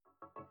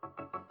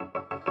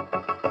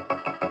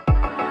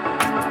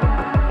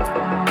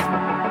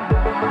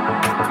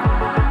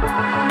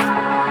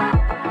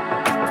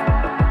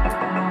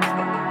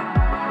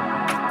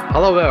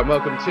Hello there and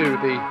welcome to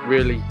the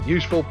Really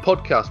Useful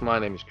Podcast. My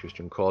name is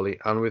Christian Cawley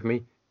and with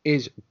me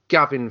is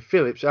Gavin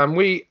Phillips, and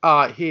we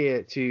are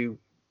here to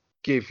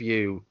give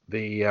you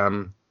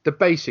the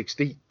basics,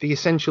 the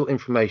essential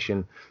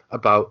information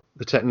about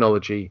the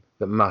technology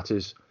that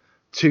matters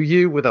to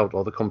you without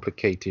all the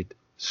complicated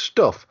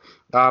stuff.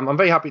 I'm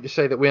very happy to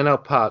say that we are now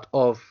part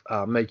of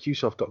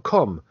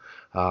MakeUseOf.com.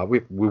 We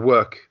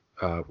work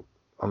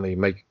on the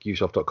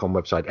MakeUseOf.com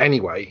website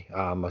anyway.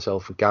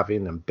 Myself,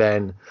 Gavin, and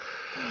Ben,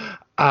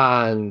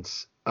 and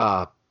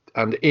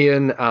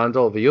Ian, and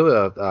all the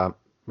other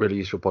Really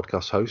Useful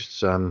Podcast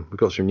hosts. We've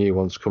got some new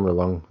ones coming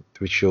along,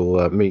 which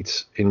you'll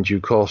meet in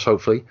due course,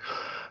 hopefully.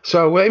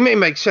 So it may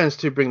make sense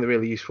to bring the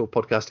Really Useful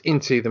Podcast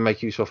into the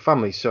Make Use Of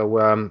family.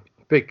 So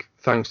big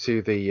thanks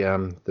to the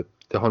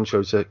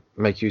honchos at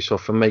Make Use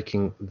Of for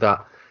making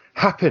that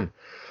happen.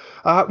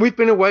 We've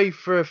been away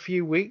for a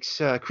few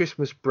weeks,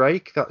 Christmas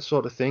break, that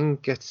sort of thing.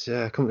 Come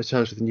to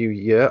terms with the new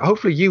year.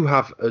 Hopefully you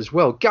have as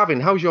well.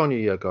 Gavin, how's your new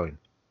year going?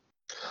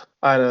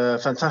 I had a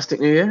fantastic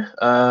new year.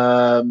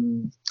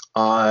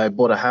 I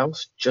bought a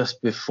house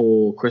just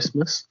before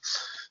Christmas,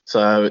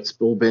 so it's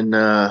all been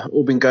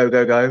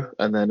go,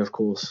 and then of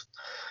course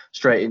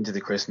straight into the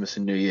Christmas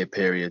and New Year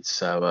period.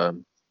 So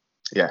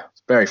yeah,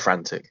 it's very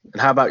frantic. And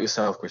how about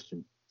yourself,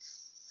 Christian?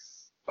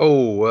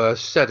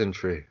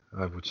 Sedentary,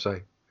 I would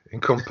say, in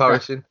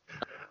comparison.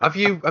 Have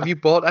you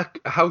bought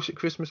a house at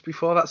Christmas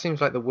before? That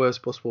seems like the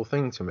worst possible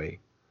thing to me.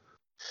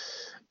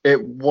 It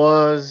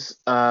was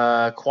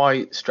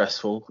quite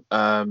stressful.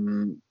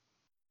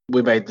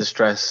 We made the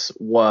stress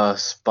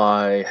worse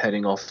by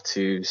heading off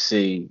to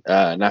see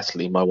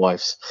Natalie, my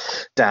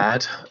wife's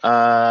dad,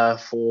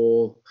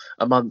 for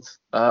a month,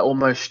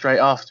 almost straight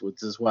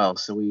afterwards as well.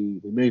 So we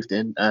moved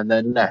in and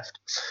then left.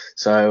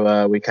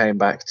 So we came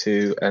back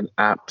to an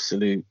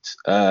absolute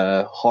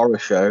horror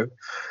show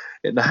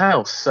in the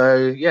house. So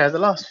yeah, the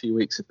last few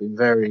weeks have been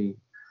very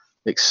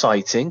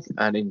exciting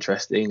and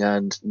interesting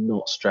and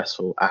not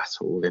stressful at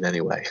all in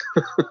any way.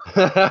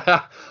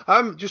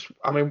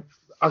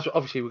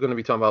 Obviously we're going to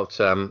be talking about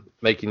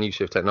making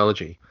use of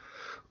technology,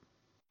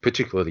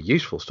 particularly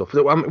useful stuff.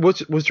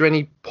 Was there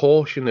any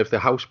portion of the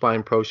house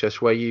buying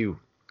process where you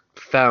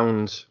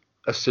found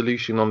a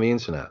solution on the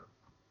internet?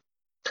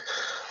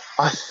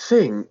 I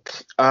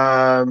think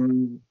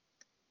one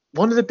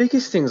of the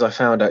biggest things I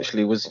found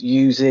actually was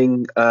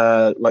using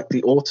like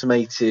the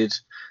automated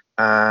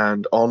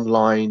and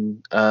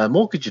online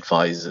mortgage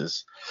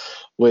advisors,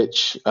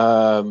 which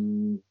for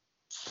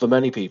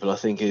many people I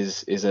think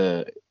is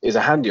a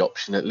handy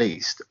option, at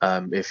least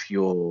if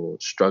you're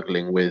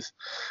struggling with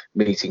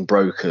meeting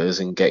brokers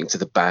and getting to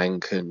the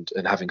bank and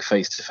having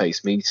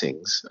face-to-face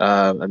meetings,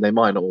 and they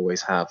might not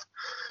always have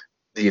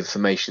the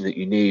information that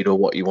you need or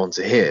what you want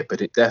to hear,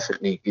 but it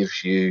definitely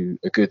gives you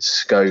a good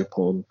scope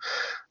on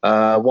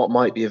what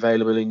might be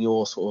available in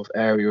your sort of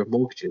area of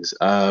mortgages.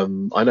 I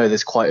know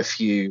there's quite a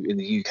few in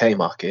the UK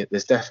market.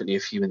 There's definitely a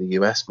few in the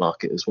US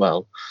market as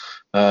well.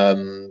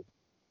 And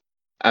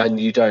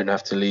you don't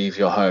have to leave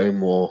your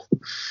home or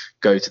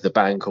go to the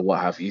bank or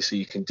what have you, so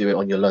you can do it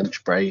on your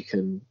lunch break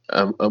and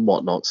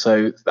whatnot.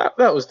 So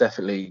that was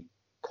definitely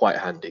quite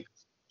handy.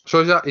 So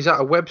is that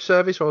a web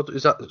service, or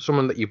is that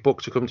someone that you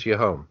book to come to your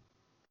home?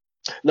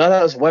 No,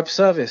 that was web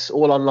service,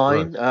 all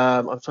online. Right.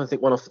 I'm trying to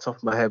think. One off the top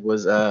of my head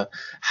was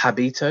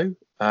Habito,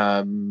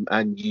 and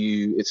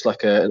it's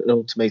like an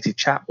automated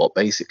chatbot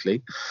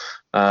basically.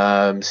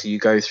 So you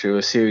go through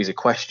a series of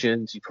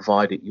questions, you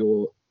provide it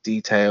your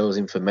details,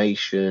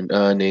 information,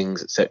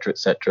 earnings,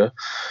 etc.,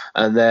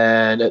 and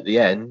then at the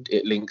end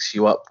it links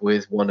you up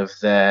with one of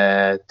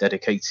their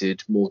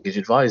dedicated mortgage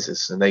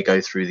advisors, and they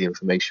go through the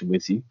information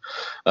with you.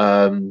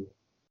 And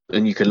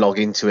you can log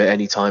into it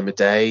any time of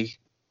day,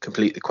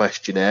 complete the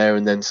questionnaire,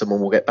 and then someone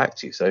will get back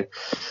to you. So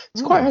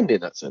it's quite handy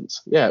in that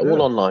sense. Yeah,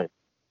 all online.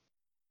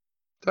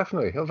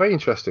 Definitely. Oh, very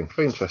interesting.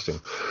 Very interesting.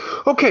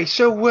 Okay,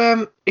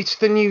 so it's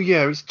the new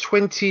year. It's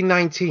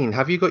 2019.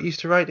 Have you got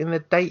used to writing the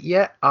date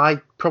yet? I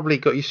probably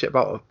got used to it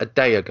about a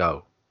day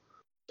ago.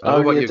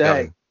 Only a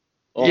day?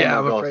 Oh, yeah,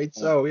 I'm afraid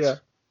so. Yeah.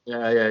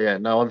 Yeah.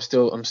 No, I'm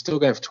still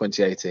going for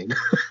 2018.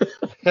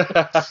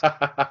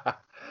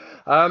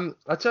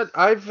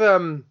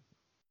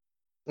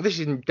 This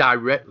isn't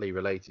directly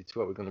related to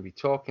what we're going to be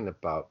talking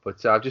about,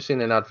 but I've just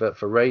seen an advert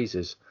for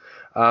razors,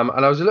 and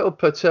I was a little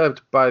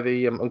perturbed by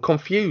and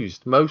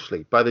confused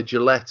mostly by the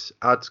Gillette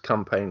ads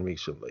campaign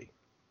recently.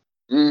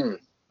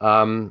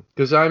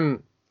 Because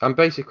I'm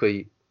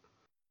basically,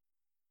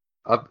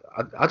 I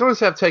don't want to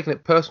say I've taken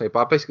it personally,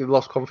 but I basically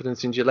lost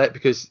confidence in Gillette,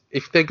 because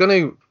if they're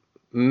going to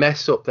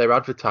mess up their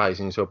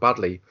advertising so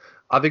badly,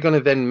 are they going to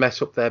then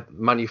mess up their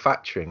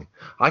manufacturing?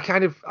 I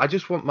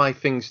just want my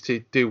things to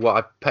do what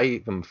I pay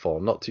them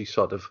for, not to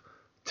sort of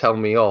tell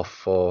me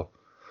off or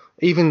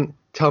even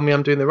tell me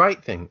I'm doing the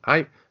right thing.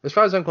 As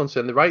far as I'm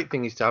concerned, the right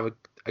thing is to have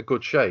a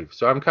good shave.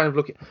 So I'm kind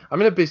of I'm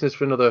in a business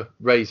for another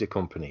razor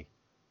company,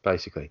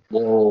 basically.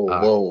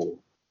 Whoa.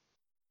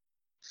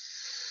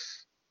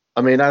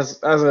 I mean,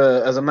 as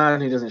a man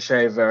who doesn't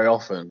shave very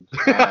often,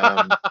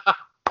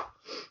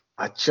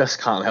 I just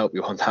can't help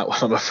you on that one,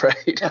 I'm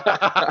afraid.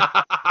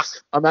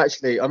 I'm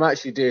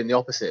actually doing the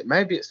opposite.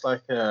 Maybe it's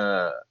like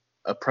a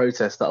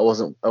protest that I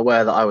wasn't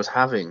aware that I was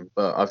having,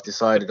 but I've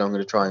decided I'm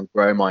going to try and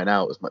grow mine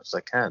out as much as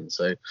I can.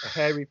 So A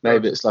hairy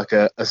maybe protest. it's like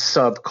a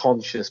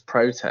subconscious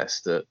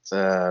protest at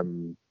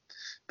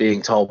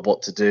being told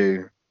what to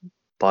do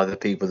by the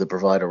people that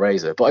provide a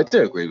razor. But I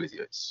do agree with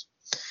you. It's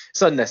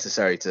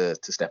unnecessary to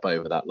step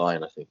over that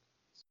line, I think.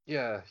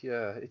 Yeah,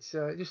 yeah. It's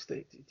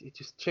it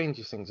just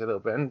changes things a little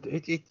bit, and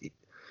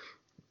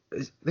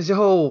there's a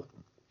whole,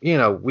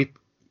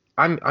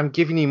 I'm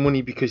giving you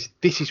money because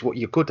this is what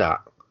you're good at.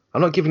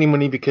 I'm not giving you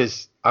money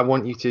because I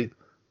want you to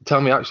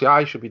tell me actually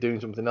I should be doing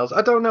something else.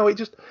 I don't know.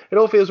 It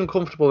all feels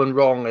uncomfortable and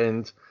wrong,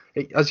 and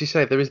as you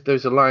say,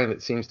 there's a line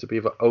that seems to be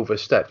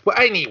overstepped. But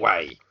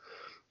anyway,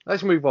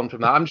 let's move on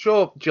from that. I'm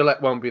sure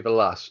Gillette won't be the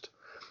last.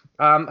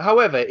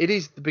 However, it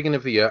is the beginning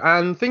of the year,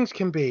 and things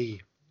can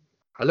be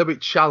a little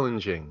bit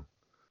challenging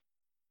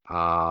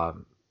for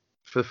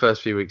the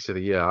first few weeks of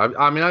the year.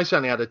 I mean, I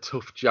certainly had a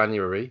tough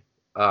January.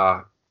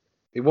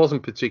 It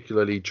wasn't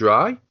particularly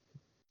dry.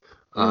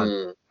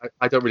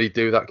 I don't really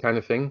do that kind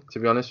of thing, to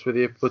be honest with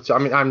you. But I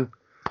mean, I'm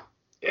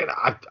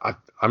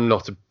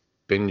not a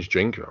binge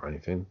drinker or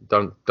anything.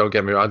 Don't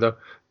get me wrong. I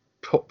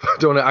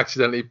don't want to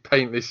accidentally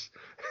paint this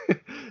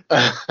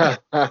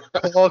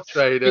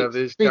portrait of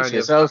this Speak kind to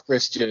yourself,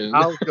 Christian.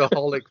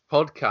 alcoholic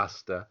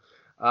podcaster.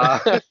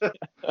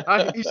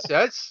 And he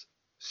says,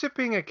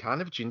 sipping a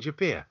can of ginger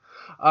beer.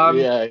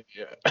 Yeah.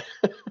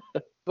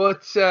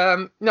 But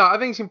no, I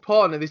think it's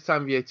important at this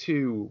time of year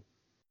to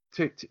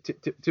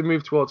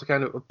move towards a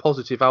kind of a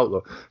positive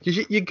outlook,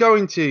 because you're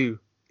going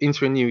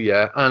into a new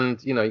year, and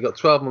you've got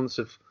 12 months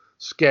of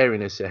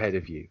scariness ahead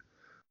of you.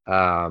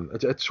 12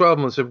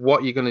 months of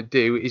what you're going to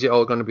do. Is it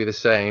all going to be the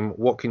same?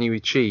 What can you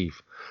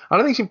achieve?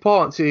 And I think it's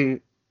important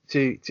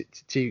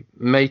to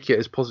make it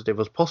as positive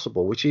as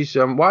possible, which is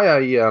why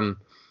I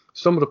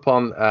stumbled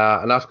upon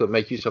an article at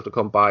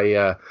MakeUseOf.com by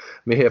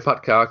Mihir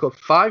Patkar called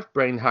 5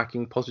 Brain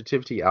Hacking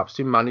Positivity Apps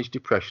to Manage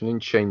Depression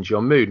and Change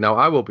Your Mood. Now,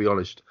 I will be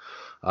honest,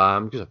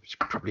 because it's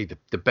probably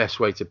the best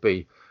way to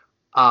be.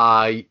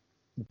 I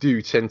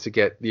do tend to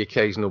get the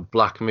occasional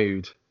black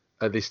mood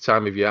at this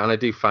time of year, and I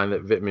do find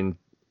that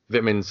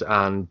vitamins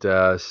and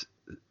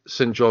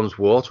St. John's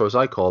wort, or as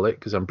I call it,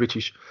 because I'm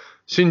British,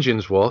 St.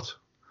 John's wort,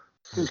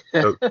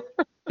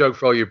 joke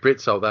for all you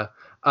Brits out there,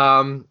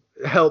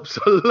 helps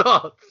a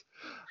lot.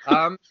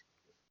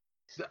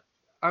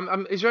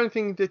 Is there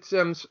anything that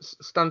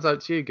stands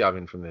out to you,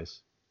 Gavin, from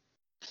this?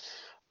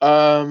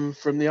 From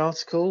the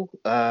article,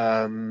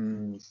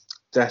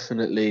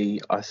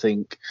 definitely, I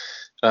think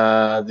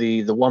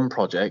the one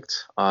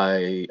project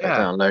I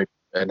downloaded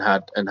and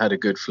had a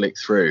good flick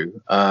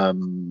through,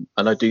 and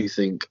I do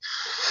think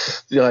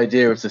the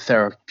idea of the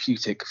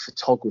therapeutic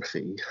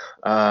photography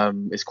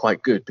is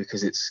quite good,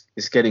 because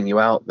it's getting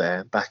you out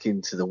there back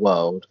into the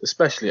world,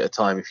 especially at a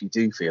time if you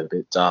do feel a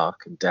bit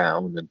dark and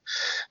down and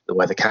the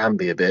weather can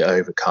be a bit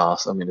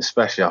overcast. I mean,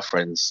 especially our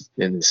friends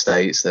in the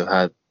States, they've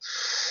had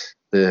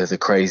the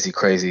crazy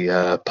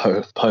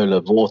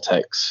polar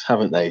vortex,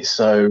 haven't they?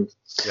 So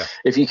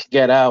if you could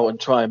get out and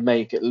try and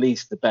make at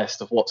least the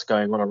best of what's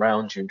going on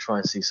around you and try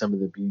and see some of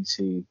the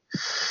beauty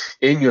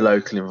in your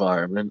local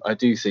environment, I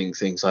do think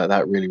things like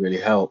that really, really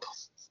help.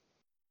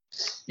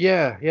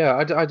 Yeah,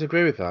 I'd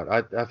agree with that.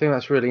 I think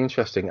that's really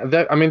interesting.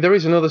 There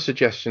is another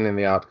suggestion in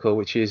the article,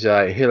 which is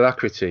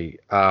Hilacrity,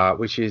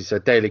 which is a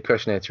daily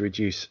questionnaire to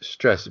reduce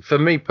stress. For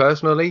me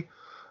personally,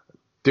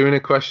 doing a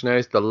questionnaire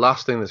is the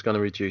last thing that's going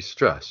to reduce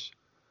stress.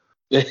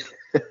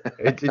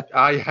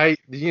 I hate,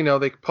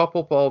 they pop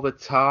up all the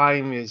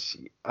time.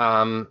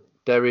 I'm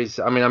in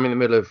the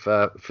middle of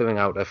filling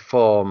out a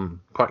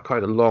form,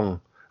 quite a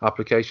long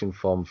application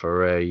form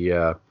for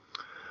a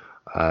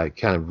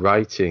kind of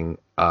writing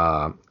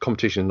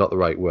competition, not the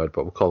right word,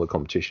 but we'll call it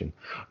competition.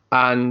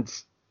 And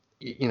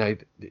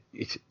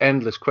it's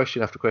endless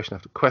question after question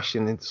after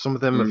question, and some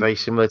of them are very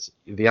similar.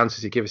 The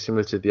answers you give are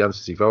similar to the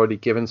answers you've already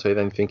given, so you're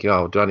then thinking,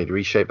 oh, do I need to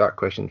reshape that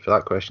question for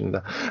that question?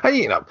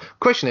 And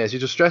questionnaires are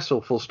just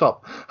stressful, full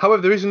stop.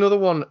 However, there is another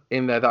one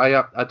in there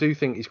that I do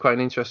think is quite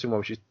an interesting one,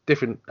 which is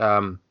different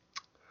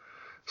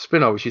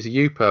spin-off, which is a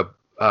Youpub,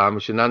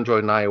 which is an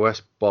Android and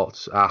iOS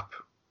bot app,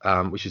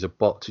 which is a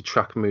bot to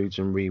track moods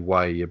and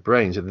rewire your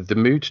brain. So the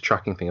mood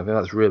tracking thing, I think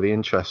that's really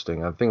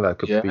interesting. I think that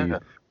could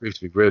prove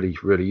to be really,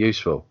 really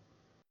useful.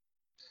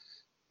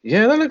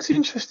 Yeah, that looks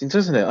interesting,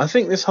 doesn't it? I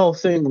think this whole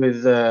thing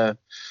with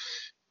I've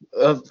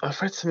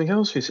read something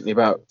else recently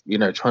about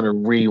trying to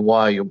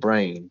rewire your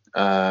brain,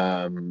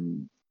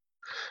 and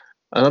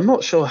I'm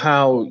not sure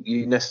how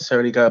you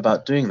necessarily go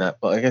about doing that,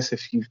 but I guess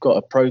if you've got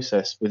a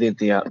process within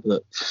the app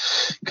that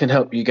can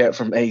help you get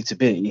from A to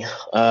B,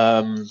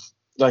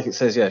 like it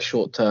says,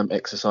 short-term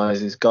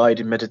exercises,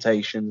 guided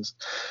meditations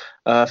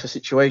for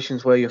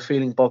situations where you're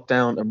feeling bogged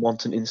down and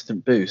want an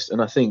instant boost.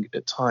 And I think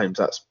at times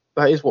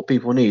that is what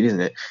people need,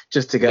 isn't it?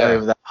 Just to get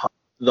over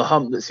the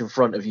hump that's in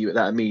front of you at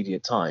that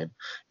immediate time.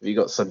 If you've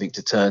got something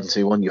to turn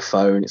to on your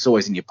phone, it's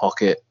always in your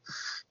pocket.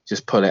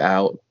 Just pull it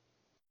out.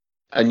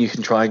 and you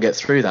can try and get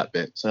through that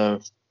bit. So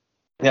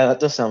yeah, that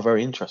does sound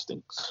very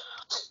interesting.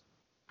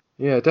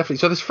 Yeah, definitely.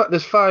 So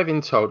there's 5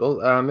 in total.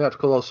 The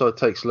article also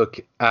takes a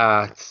look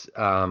at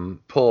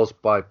Pause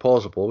by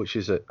Pausable, which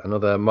is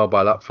another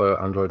mobile app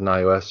for Android and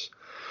iOS,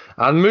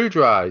 and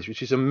Moodrise,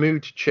 which is a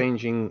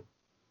mood-changing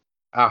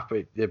app.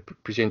 It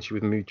presents you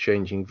with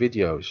mood-changing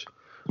videos,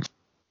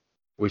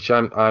 which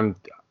I'm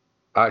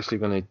actually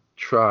going to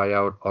try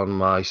out on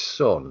my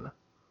son,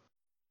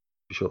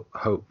 which will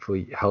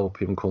hopefully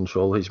help him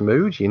control his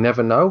mood. You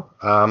never know.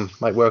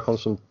 Might work on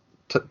some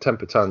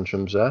temper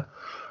tantrums there.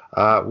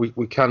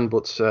 We can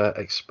but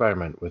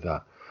experiment with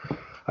that.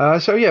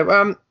 So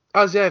yeah,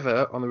 as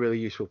ever on the Really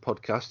Useful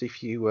podcast,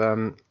 if you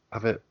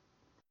have a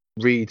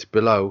read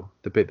below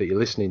the bit that you're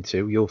listening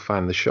to, you'll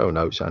find the show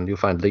notes and you'll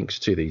find links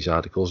to these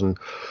articles and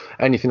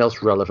anything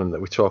else relevant that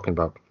we're talking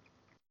about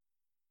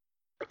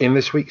in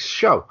this week's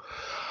show.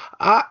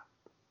 I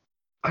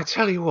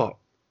tell you what,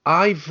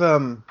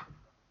 I'm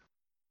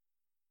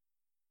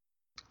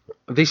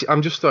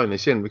just throwing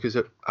this in because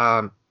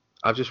I've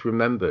just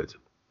remembered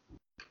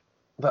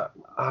that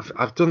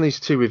I've done these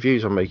 2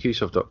 reviews on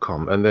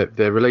makeuseof.com and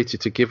they're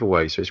related to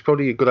giveaways, so it's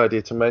probably a good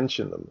idea to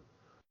mention them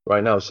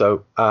right now.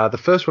 So the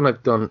first one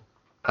I've done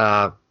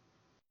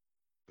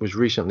was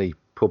recently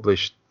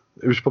published.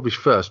 It was published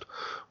first,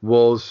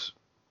 was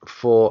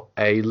for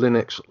a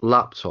Linux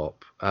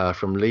laptop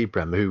from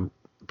Librem, who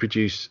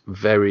produce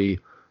very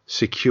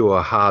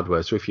secure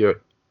hardware. So if you're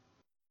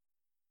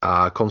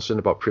concerned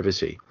about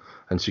privacy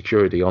and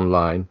security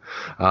online,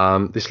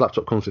 this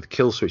laptop comes with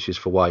kill switches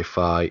for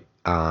Wi-Fi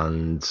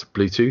and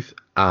Bluetooth,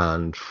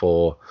 and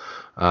for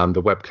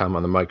the webcam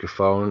and the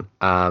microphone,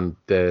 and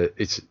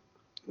its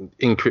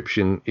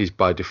encryption is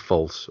by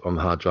default on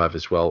the hard drive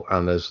as well,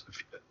 and there's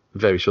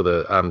various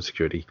other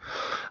security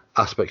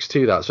aspects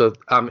to that. So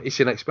it's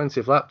an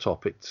expensive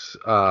laptop. It's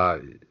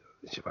about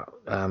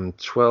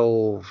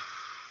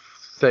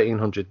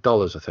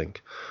 $1,300, I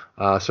think.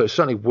 So it's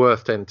certainly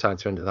worth taking the time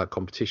to enter that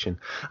competition.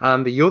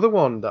 And the other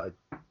one that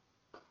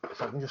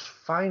if I can just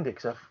find it,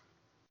 because I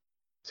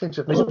seem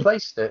to have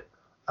misplaced it,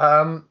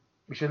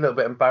 which is a little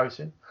bit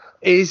embarrassing,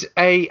 is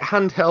a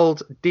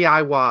handheld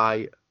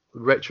DIY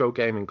retro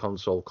gaming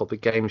console called the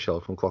Game Shell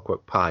from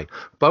Clockwork Pi.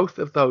 Both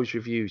of those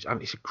reviews, and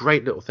it's a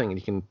great little thing, and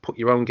you can put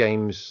your own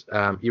games,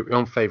 your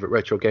own favorite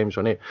retro games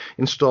on it,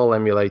 install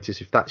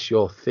emulators if that's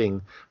your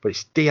thing, but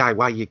it's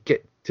DIY. You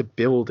get to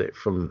build it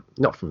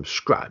not from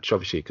scratch,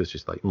 obviously, because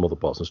it's like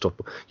motherboards and stuff,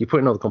 but you're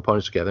putting all the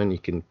components together and you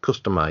can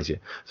customize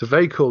it. It's a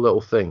very cool little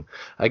thing.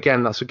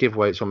 Again, that's a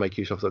giveaway. It's on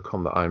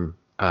makeuseof.com that I'm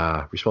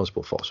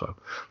responsible for, so I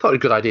thought it was a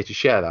good idea to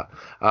share that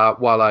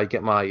while I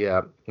get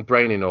my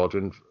brain in order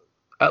and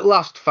at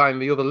last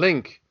find the other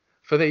link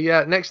for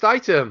the next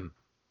item.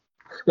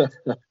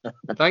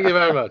 Thank you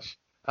very much.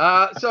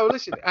 So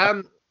listen,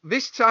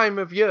 this time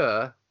of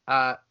year,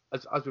 as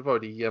we've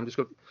already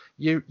discussed,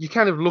 you're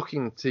kind of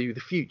looking to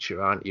the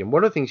future, aren't you? And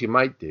one of the things you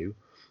might do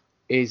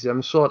is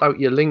sort out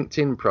your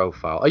LinkedIn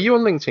profile. Are you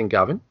on LinkedIn,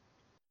 Gavin?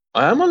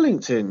 I am on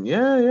LinkedIn.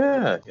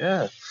 Yeah.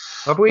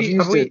 Are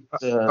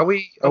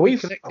we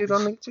connected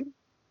on LinkedIn?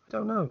 I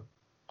don't know.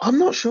 I'm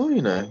not sure, I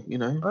don't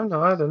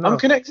know. I'm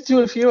connected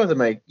to a few other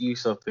Make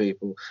Use Of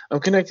people.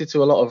 I'm connected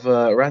to a lot of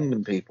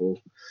random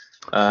people.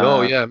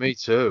 Yeah, me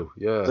too.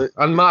 Yeah,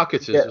 and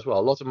marketers as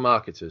well. Lots of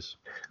marketers,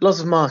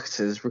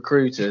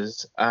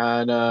 recruiters,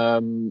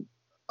 and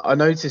I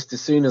noticed as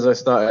soon as I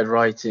started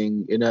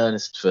writing in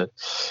earnest for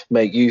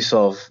Make Use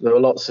Of, there were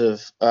lots of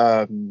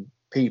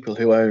people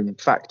who own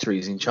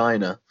factories in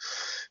China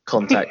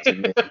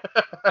contacting me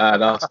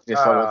and asking if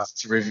I wanted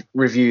to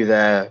review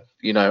their,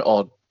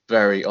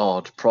 very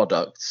odd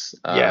products.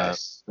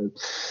 Yes.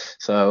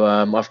 So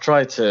I've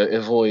tried to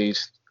avoid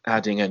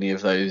adding any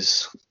of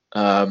those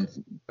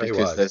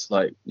because there's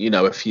a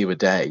few a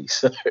day.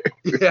 So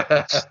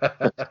yeah.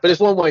 But it's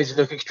one way to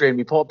look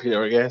extremely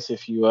popular, I guess,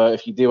 if you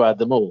do add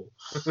them all.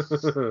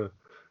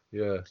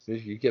 Yeah,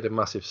 you get a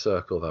massive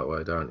circle that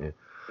way, don't you?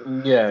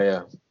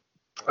 Yeah.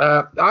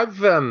 I've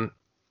been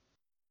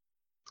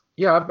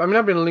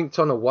linked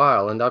on a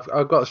while, and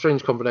I've got a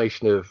strange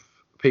combination of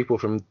people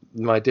from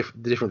my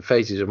different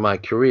phases of my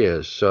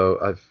careers.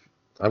 So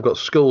I've got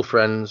school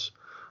friends,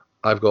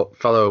 I've got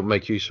fellow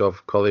Make Use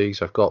Of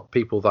colleagues, I've got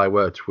people that I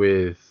worked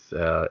with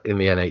in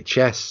the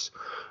NHS,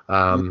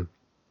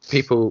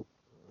 people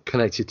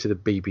connected to the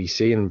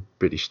BBC and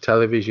British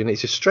television.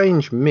 It's a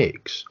strange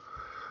mix,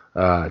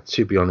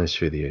 to be honest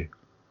with you.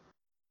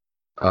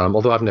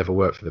 Although I've never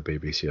worked for the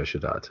BBC, I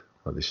should add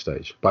at this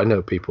stage, but I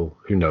know people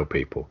who know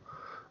people.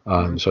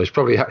 So it's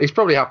probably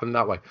happened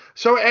that way.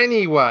 So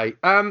anyway,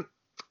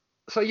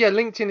 so yeah,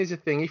 LinkedIn is a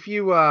thing. If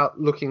you are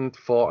looking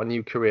for a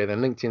new career,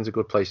 then LinkedIn's a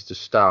good place to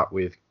start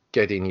with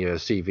getting your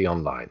CV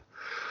online.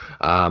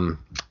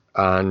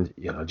 And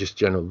just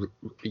general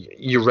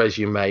your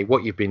resume,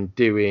 what you've been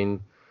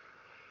doing,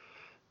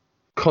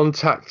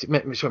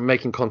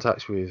 making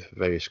contacts with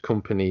various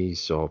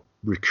companies or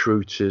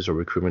recruiters or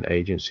recruitment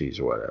agencies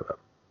or whatever.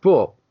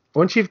 But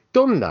once you've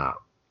done that,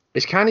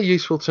 it's kind of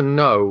useful to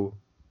know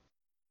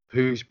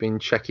who's been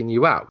checking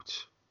you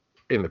out.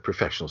 in the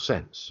professional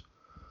sense.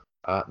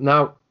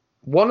 Now,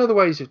 one of the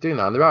ways of doing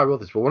that, and there are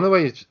others, but one of the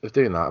ways of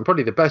doing that, and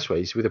probably the best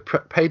way, is with a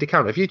paid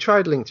account. Have you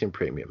tried LinkedIn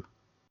Premium?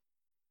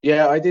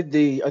 Yeah, I did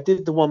the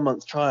 1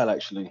 month trial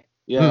actually.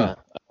 Yeah.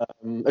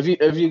 Have you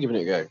given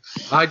it a go?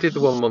 I did the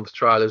 1 month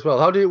trial as well.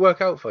 How did it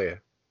work out for you?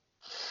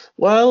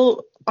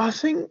 Well, I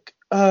think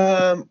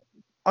I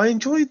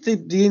enjoyed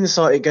the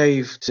insight it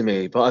gave to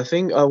me, but I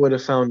think I would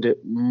have found it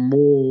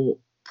more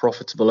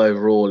profitable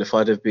overall if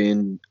I'd have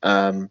been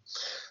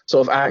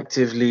sort of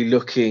actively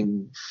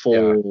looking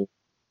for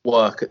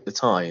work at the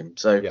time.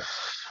 So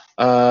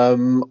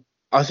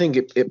I think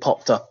it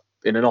popped up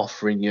in an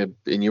offer in your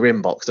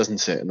inbox,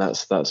 doesn't it? And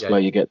that's where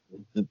you get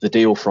the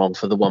deal from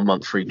for the 1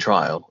 month free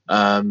trial.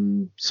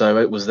 So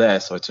it was there,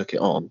 so I took it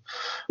on.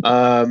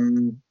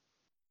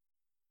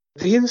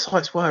 The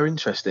insights were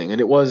interesting,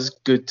 and it was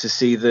good to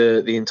see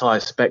the entire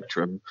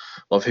spectrum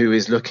of who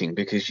is looking,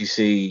 because you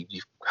see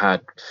you've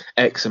had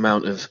X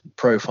amount of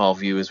profile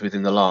viewers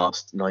within the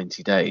last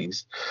 90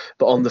 days.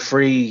 But on the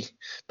free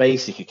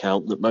basic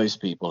account that most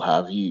people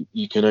have,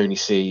 you can only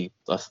see,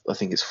 I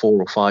think it's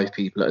 4 or 5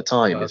 people at a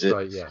time. That's is it?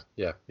 Right,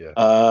 yeah.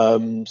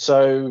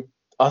 So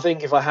I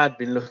think if I had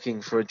been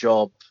looking for a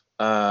job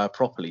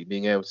properly,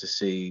 being able to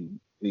see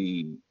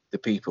the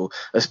people,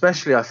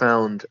 especially I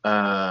found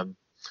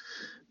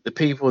the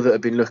people that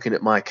have been looking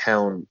at my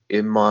account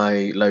in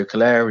my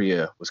local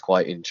area was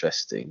quite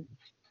interesting,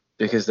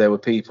 because there were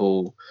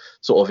people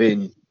sort of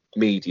in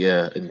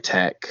media and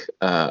tech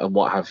and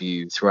what have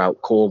you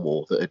throughout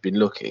Cornwall that had been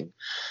looking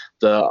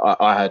that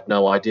I had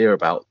no idea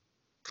about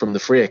from the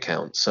free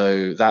account.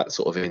 So that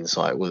sort of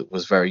insight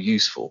was very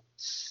useful.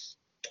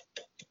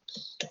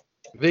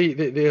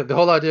 The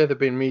whole idea of there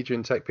being media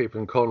and tech people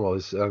in Cornwall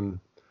is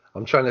I'm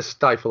trying to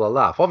stifle a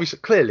laugh. Obviously,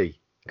 clearly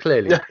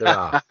there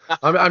are.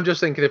 I'm just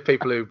thinking of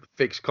people who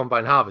fix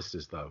combine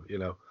harvesters, though. You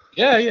know.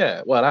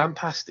 Yeah. Well, and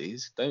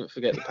pasties. Don't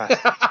forget the pasties.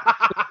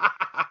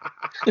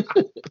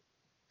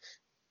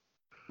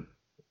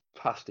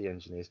 Pasty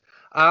engineers.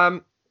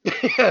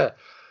 Yeah.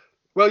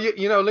 Well,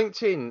 you know,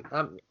 LinkedIn.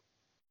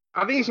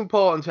 I think it's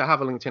important to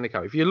have a LinkedIn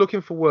account. If you're looking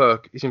for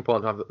work, it's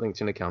important to have a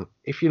LinkedIn account.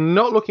 If you're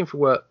not looking for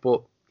work,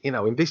 but you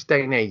know, in this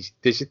day and age,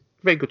 there's a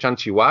very good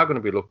chance you are going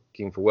to be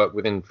looking for work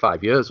within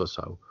 5 years or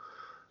so.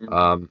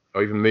 Or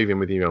even moving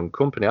with your own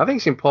company. I think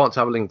it's important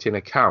to have a LinkedIn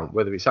account,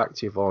 whether it's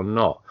active or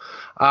not.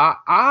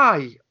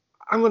 I'm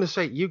going to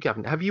say, you,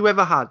 Gavin, have you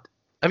ever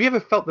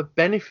felt the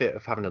benefit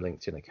of having a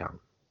LinkedIn account?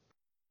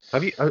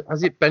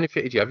 Has it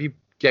benefited you? Have you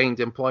gained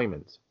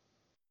employment?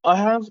 I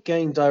have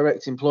gained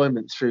direct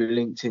employment through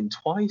LinkedIn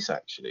twice,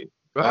 actually.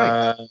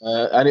 Right.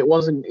 And it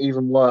wasn't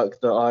even work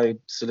that I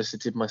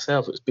solicited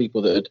myself. It was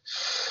people that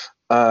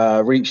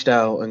had reached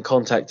out and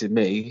contacted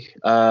me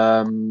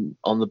on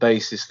the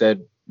basis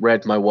they'd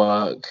read my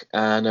work,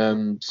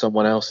 and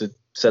someone else had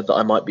said that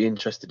I might be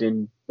interested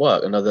in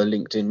work, another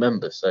LinkedIn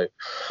member. So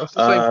that's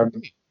the same for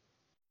me.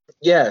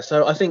 Yeah,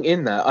 so I think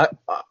in that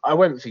I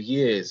went for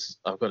years,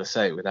 I've got to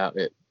say, without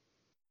it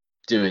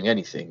doing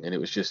anything, and it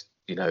was just,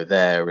 you know,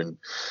 there, and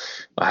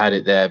I had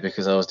it there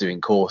because I was doing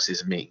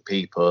courses and meeting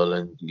people,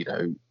 and you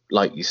know,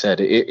 like you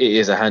said, it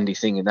is a handy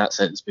thing in that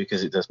sense,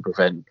 because it does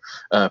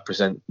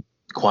present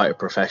quite a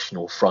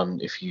professional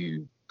front if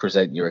you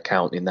present your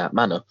account in that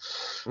manner.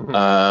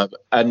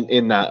 And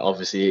in that,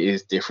 obviously, it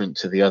is different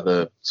to the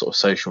other sort of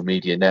social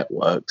media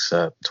networks,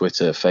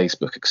 Twitter,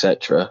 Facebook,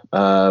 etc.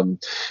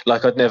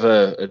 Like, I'd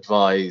never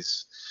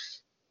advise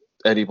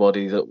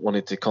anybody that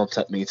wanted to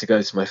contact me to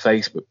go to my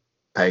Facebook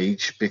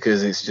page,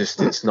 because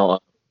it's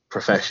not a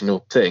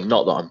professional thing.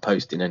 Not that I'm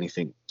posting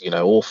anything, you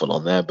know, awful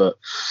on there, but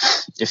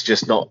it's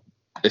just not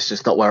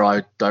where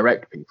I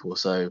direct people.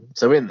 So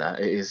in that,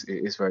 it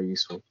is very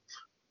useful.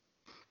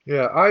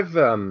 Yeah, I've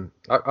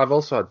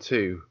also had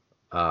 2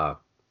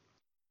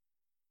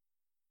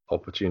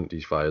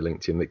 opportunities via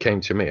LinkedIn that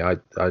came to me. I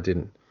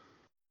didn't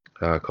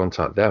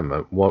contact them.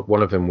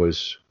 One of them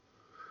was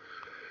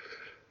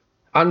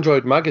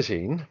Android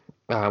Magazine,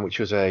 which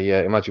was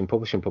a Imagine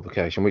Publishing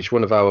publication, which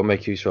one of our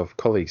Make Use Of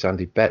colleagues,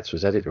 Andy Betts,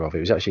 was editor of. It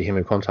was actually him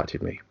who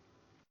contacted me.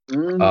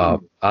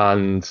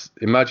 And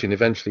Imagine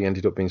eventually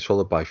ended up being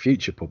swallowed by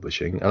Future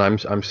Publishing, and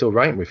I'm still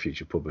writing with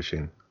Future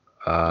Publishing.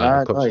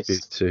 I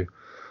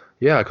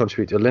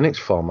contribute to Linux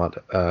format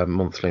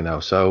monthly now,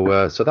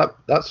 so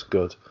that's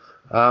good.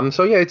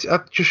 So yeah, it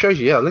just shows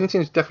you,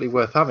 LinkedIn is definitely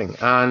worth having.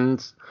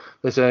 And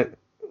there's a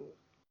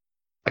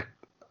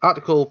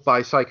article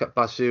by Saikat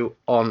Basu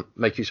on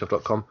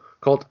makeuseof.com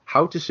called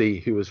 "How to See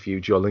Who Has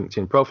Viewed Your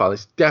LinkedIn Profile."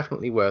 It's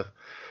definitely worth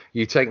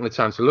you taking the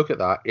time to look at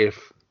that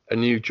if a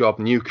new job,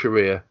 new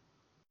career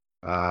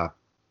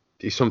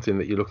is something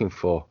that you're looking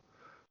for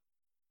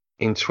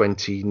in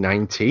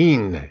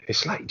 2019.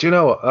 It's like, do you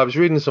know what? I was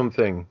reading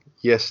something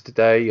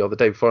yesterday or the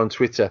day before on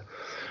Twitter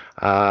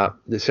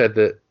that said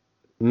that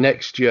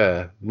next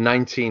year,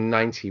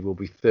 1990 will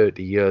be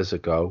 30 years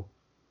ago.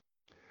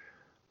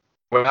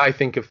 When I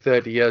think of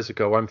 30 years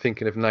ago, I'm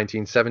thinking of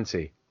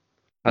 1970.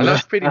 And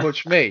that's pretty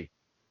much me.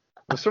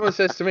 When someone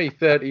says to me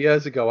 30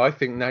 years ago, I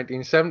think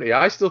 1970,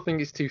 I still think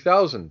it's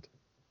 2000.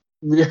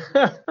 Yeah.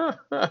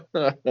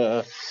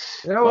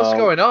 What's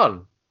going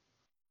on?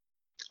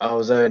 I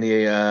was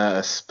only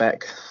a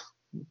spec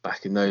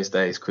back in those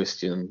days,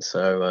 Christian.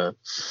 So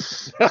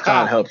I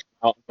can't help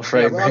you out, I'm Yeah,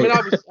 afraid, well, I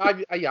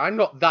mean, mate. I'm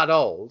not that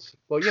old,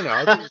 but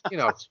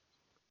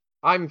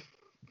I'm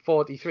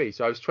 43,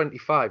 so I was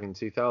 25 in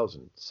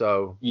 2000.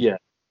 So, Yeah.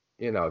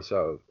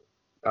 so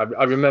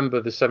I remember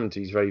the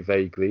 70s very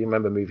vaguely. I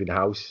remember moving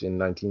house in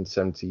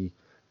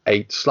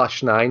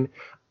 1978/9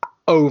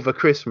 over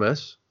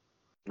Christmas.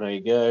 There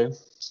you go.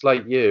 It's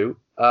like you.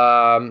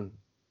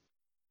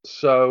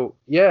 So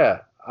yeah,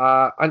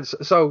 and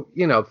so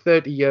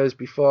 30 years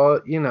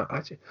before,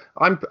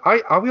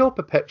 are we all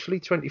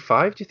perpetually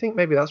 25? Do you think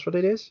maybe that's what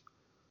it is?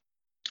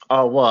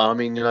 Oh well, I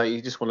mean,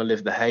 you just want to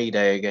live the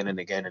heyday again and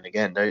again and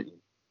again, don't you?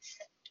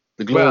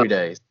 The Well, glory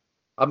days.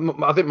 I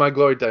think my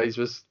glory days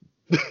was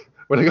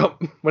when I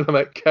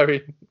met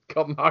Kerry,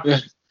 got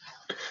married.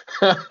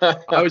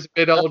 I was a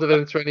bit older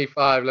than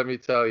 25, let me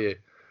tell you.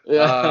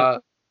 Yeah.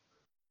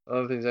 I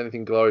don't think there's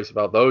anything glorious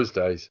about those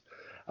days.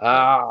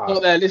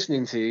 Not there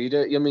listening to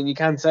you. I mean, you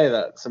can say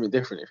that something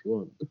different if you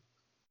want.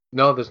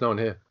 No, there's no one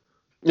here.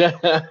 Yeah.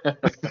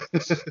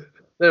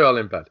 They're all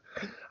in bed.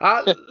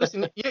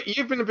 Listen,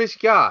 you've been a busy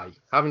guy,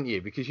 haven't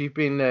you? Because you've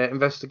been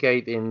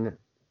investigating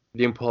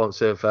the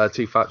importance of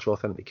two-factor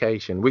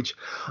authentication, which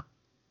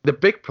the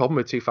big problem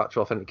with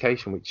two-factor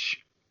authentication,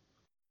 which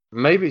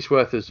maybe it's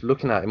worth us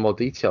looking at in more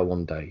detail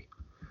one day,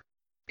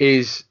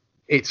 is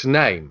its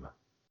name.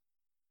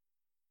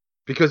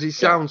 Because it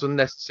sounds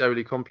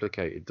unnecessarily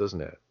complicated, doesn't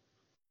it?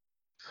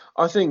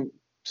 I think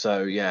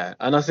so, yeah.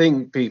 And I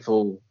think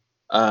people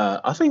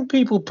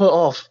put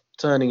off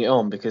turning it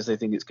on because they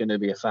think it's going to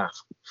be a faff.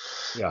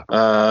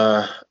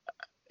 Yeah.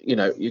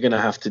 You're going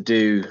to have to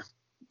do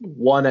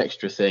one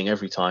extra thing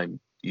every time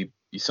you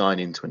sign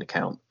into an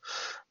account.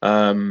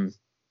 But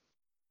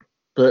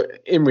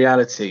in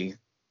reality,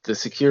 the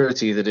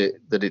security that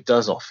it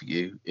does offer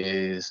you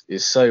is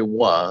so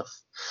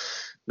worth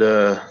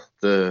the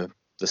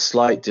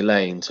slight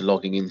delay into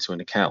logging into an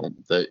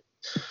account that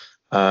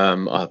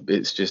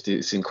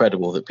it's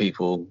incredible that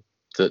people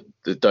that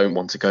don't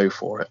want to go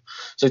for it.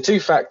 So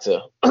two-factor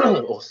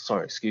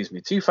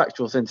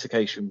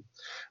authentication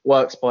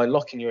works by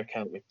locking your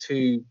account with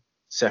two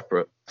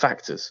separate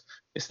factors.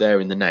 It's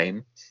there in the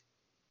name.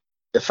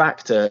 The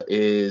factor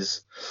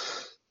is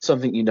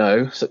something you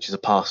know, such as a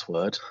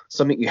password,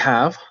 something you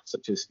have,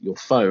 such as your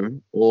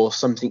phone, or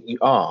something you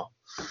are,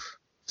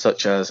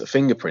 such as a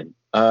fingerprint.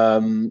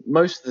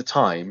 Most of the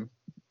time,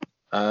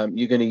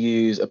 you're going to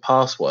use a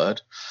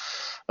password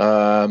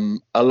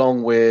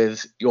along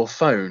with your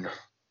phone.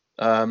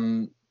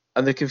 And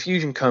the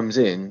confusion comes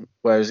in,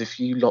 whereas if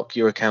you lock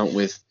your account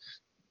with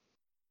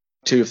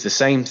two of the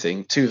same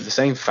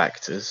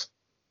factors,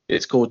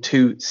 it's called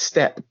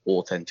two-step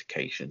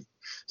authentication.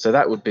 So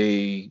that would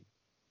be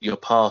your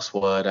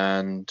password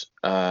and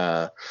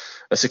a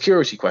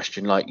security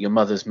question like your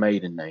mother's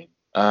maiden name.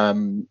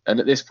 And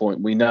at this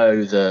point, we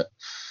know that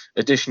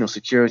additional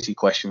security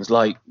questions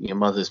like your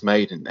mother's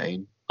maiden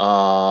name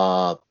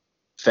are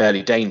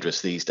fairly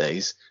dangerous these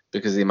days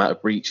because of the amount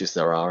of breaches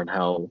there are and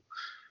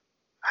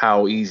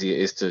how easy it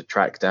is to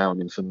track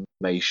down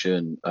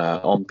information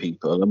on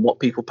people and what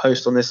people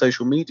post on their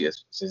social media.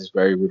 This is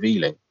very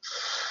revealing.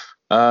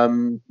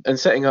 And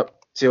setting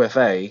up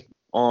 2FA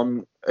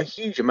on a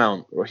huge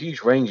amount or a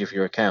huge range of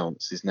your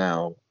accounts is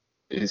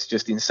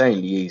just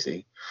insanely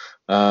easy,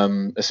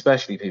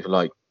 especially people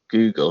like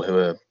Google who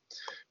are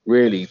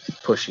really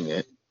pushing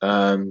it.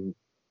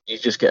 You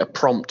just get a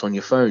prompt on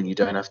your phone. You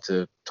don't have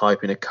to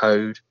type in a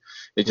code.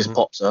 It just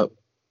pops up.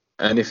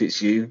 And if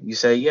it's you, you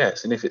say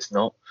yes. And if it's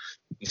not,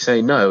 you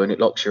say no, and it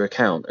locks your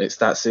account. It's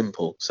that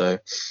simple. So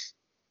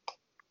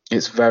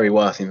it's very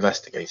worth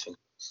investigating.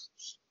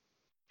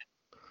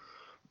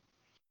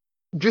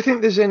 Do you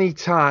think there's any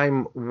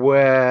time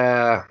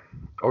where,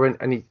 or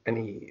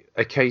any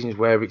occasions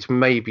where it's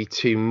maybe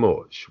too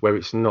much, where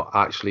it's not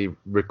actually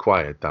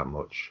required that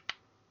much?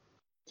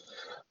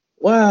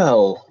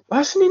 Well,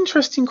 that's an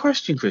interesting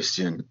question,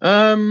 Christian.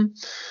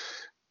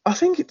 I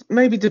think it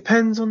maybe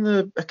depends on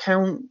the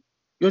account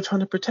you're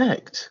trying to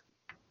protect.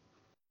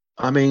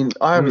 I mean,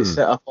 I have it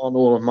set up on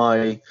all of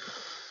my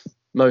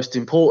most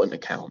important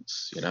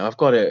accounts. I've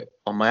got it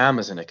on my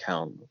Amazon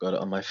account, I've got it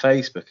on my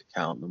Facebook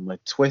account, on my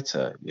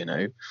Twitter.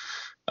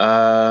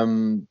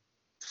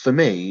 For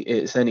me,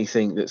 it's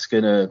anything that's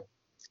going to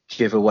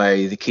give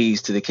away the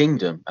keys to the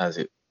kingdom, as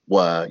it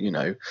were.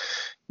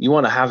 You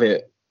want to have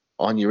it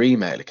on your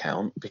email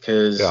account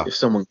because if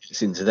someone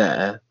gets into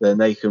there, then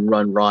they can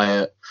run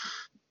riot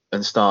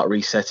and start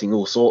resetting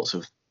all sorts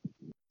of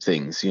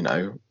things.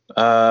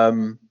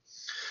 I'm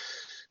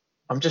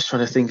just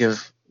trying to think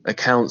of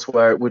accounts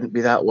where it wouldn't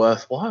be that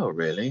worthwhile,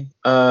 really.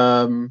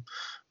 I mean,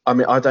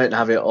 I don't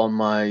have it on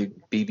my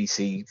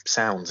BBC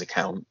Sounds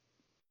account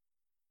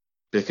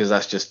because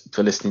that's just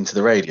for listening to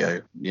the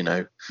radio,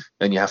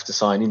 and you have to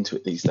sign into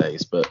it these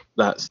days, but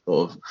that's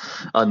sort of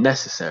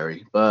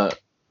unnecessary. But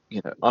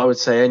I would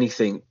say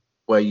anything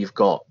where you've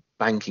got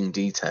banking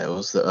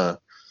details that are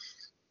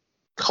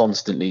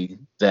constantly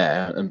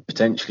there and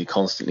potentially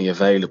constantly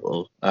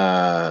available,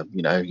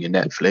 your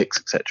Netflix,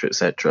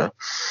 etc.,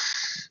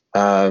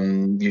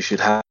 you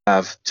should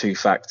have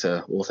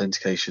two-factor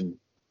authentication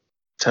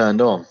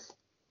turned on.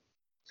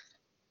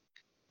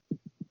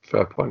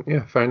 Fair point.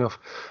 Yeah, fair enough.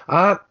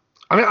 I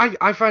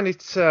find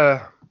it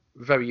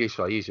very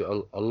useful. I use it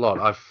a lot.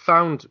 I've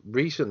found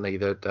recently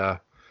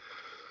that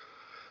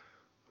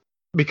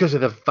because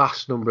of the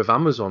vast number of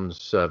Amazon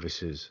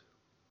services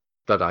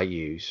that I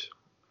use,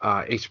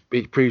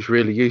 it proves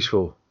really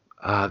useful.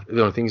 The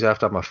only thing is I have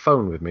to have my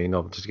phone with me in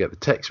order to get the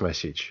text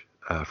message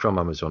from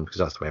Amazon, because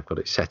that's the way I've got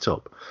it set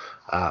up.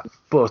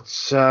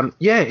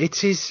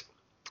 It is.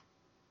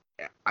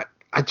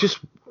 I just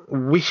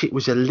wish it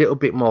was a little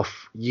bit more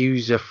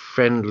user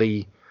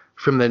friendly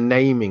from the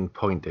naming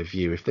point of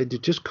view. If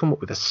they'd just come up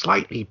with a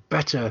slightly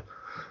better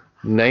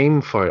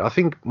name for it, I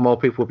think more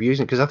people would be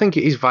using it, because I think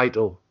it is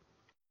vital.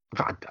 In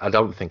fact, I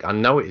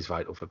know it is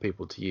vital for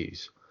people to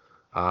use.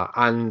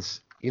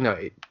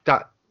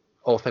 That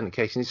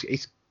authentication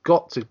it's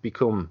got to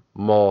become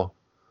more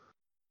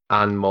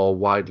and more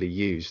widely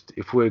used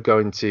if we're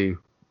going to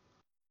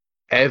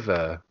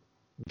ever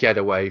get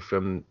away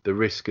from the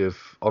risk of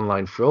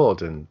online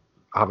fraud and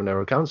having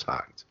our accounts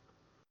hacked.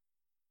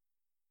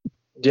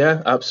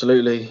 Yeah,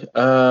 absolutely.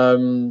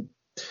 When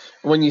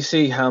you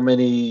see how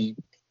many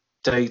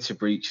data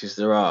breaches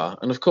there are,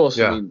 and of course,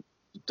 Yeah. I mean,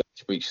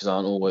 data breaches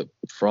aren't always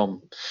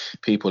from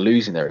people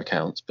losing their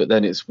accounts, but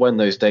then it's when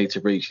those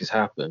data breaches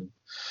happen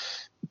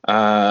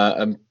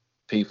and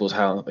people's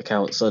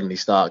accounts suddenly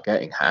start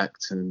getting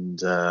hacked, and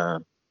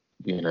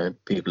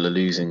people are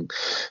losing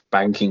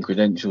banking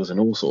credentials and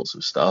all sorts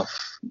of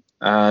stuff,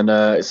 and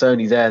it's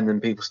only then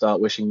people start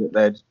wishing that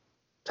they'd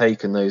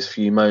taken those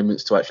few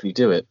moments to actually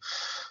do it.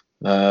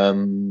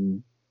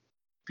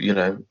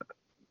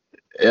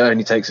 It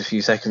only takes a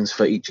few seconds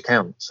for each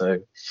account. So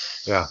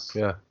yeah.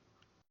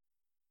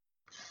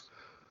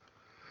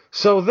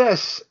 So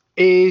this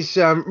is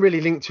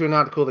really linked to an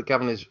article that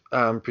Gavin has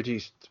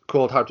produced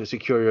called "How to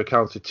Secure Your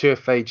Accounts with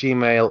 2FA,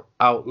 Gmail,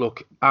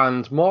 Outlook,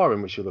 and More,"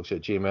 in which he looks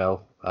at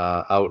Gmail,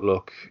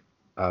 Outlook,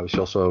 which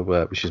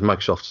is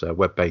Microsoft's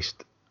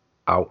web-based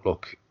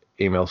Outlook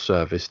email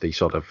service, the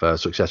sort of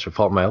successor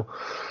for Hotmail,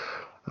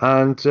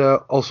 and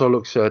also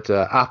looks at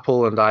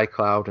Apple and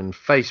iCloud and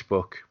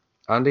Facebook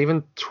and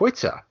even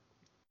Twitter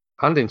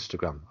and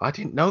Instagram. I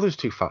didn't know there's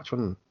two-factor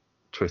on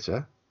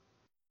Twitter.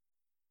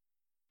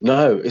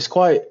 No, it's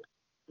quite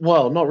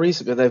well, not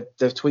recently, but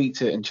they've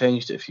tweaked it and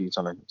changed it a few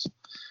times.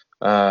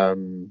 But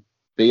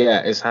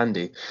yeah, it's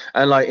handy.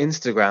 And like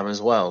Instagram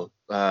as well.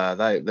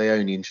 They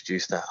only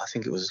introduced that, I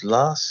think it was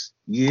last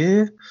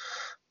year.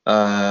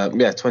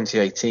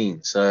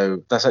 2018.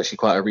 So that's actually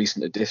quite a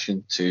recent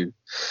addition to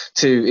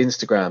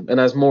Instagram. And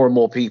as more and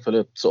more people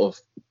are sort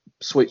of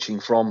switching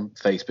from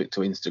Facebook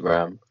to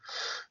Instagram,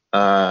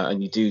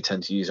 and you do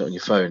tend to use it on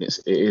your phone, it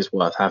is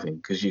worth having,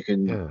 because you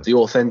can the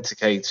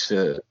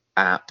Authenticator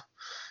app.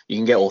 You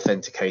can get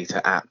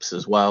Authenticator apps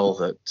as well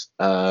that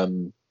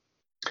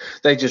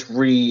they just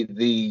read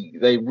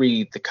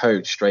the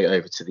code straight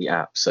over to the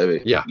app, so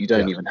you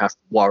don't even have to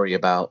worry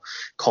about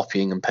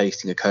copying and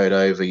pasting a code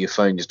over. Your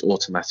phone just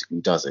automatically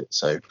does it.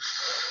 So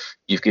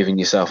you've given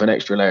yourself an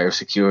extra layer of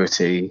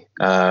security,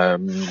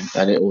 and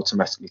it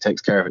automatically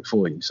takes care of it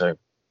for you. So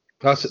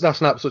that's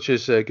an app such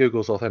as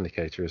Google's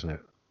Authenticator, isn't it?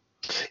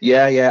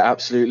 Yeah,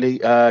 absolutely.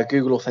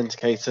 Google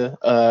Authenticator.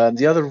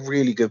 The other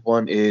really good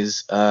one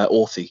is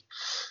Authy.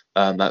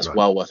 That's right.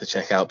 Well worth a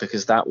check out,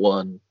 because that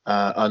one,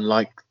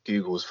 unlike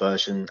Google's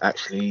version,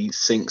 actually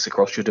syncs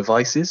across your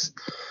devices.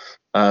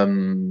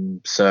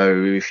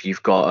 So if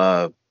you've got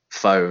a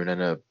phone and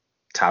a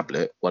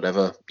tablet,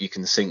 whatever, you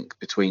can sync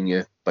between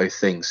your both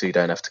things, so you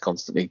don't have to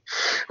constantly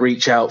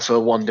reach out for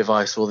one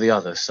device or the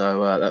other.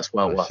 So that's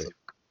well worth it.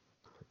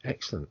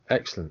 Excellent.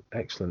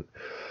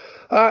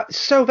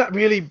 So that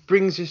really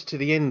brings us to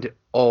the end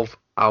of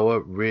our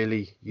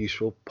really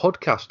useful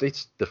podcast.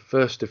 It's the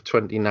first of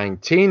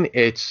 2019.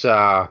 It's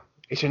a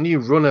new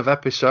run of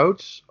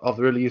episodes of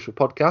the really useful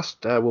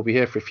podcast. We'll be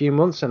here for a few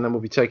months, and then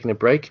we'll be taking a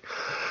break.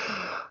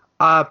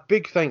 A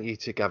big thank you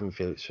to Gavin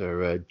Phillips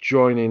for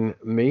joining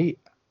me,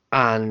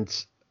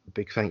 and a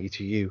big thank you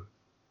to you,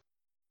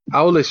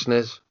 our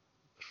listeners,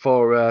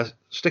 for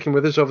sticking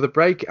with us over the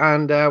break.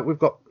 And we've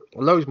got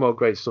loads more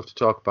great stuff to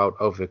talk about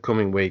over the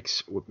coming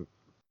weeks.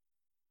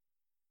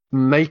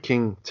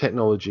 Making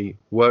technology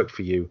work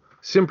for you,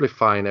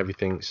 simplifying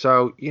everything.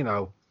 So,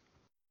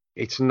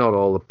 it's not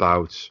all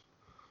about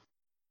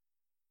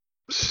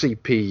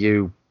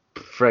CPU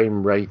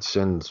frame rates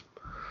and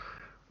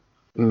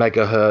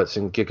megahertz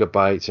and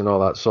gigabytes and all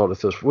that sort of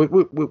stuff.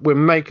 We're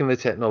making the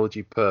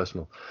technology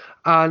personal.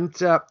 And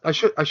I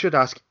should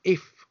ask,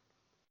 if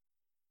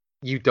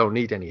you don't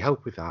need any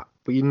help with that,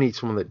 but you need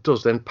someone that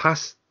does, then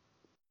pass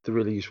the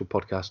really useful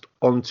podcast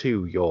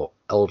onto your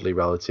elderly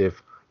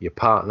relative, your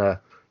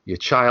partner, your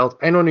child,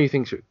 anyone who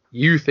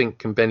you think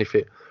can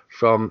benefit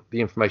from the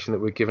information that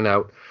we're giving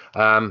out.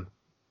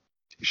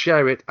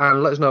 Share it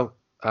and let us know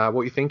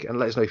what you think, and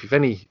let us know if you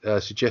have any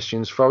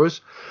suggestions for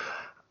us.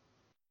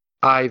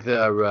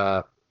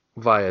 either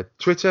via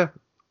Twitter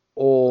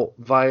or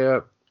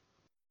via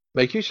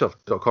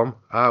makeuseof.com,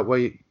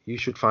 where you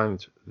should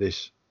find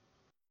this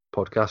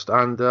podcast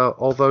and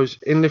all those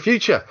in the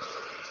future.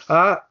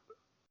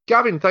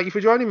 Gavin, thank you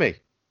for joining me.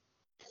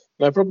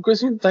 No problem,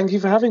 Christian. Thank you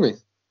for having me.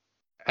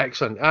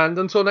 Excellent. And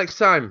until next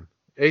time,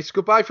 it's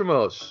goodbye from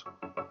us.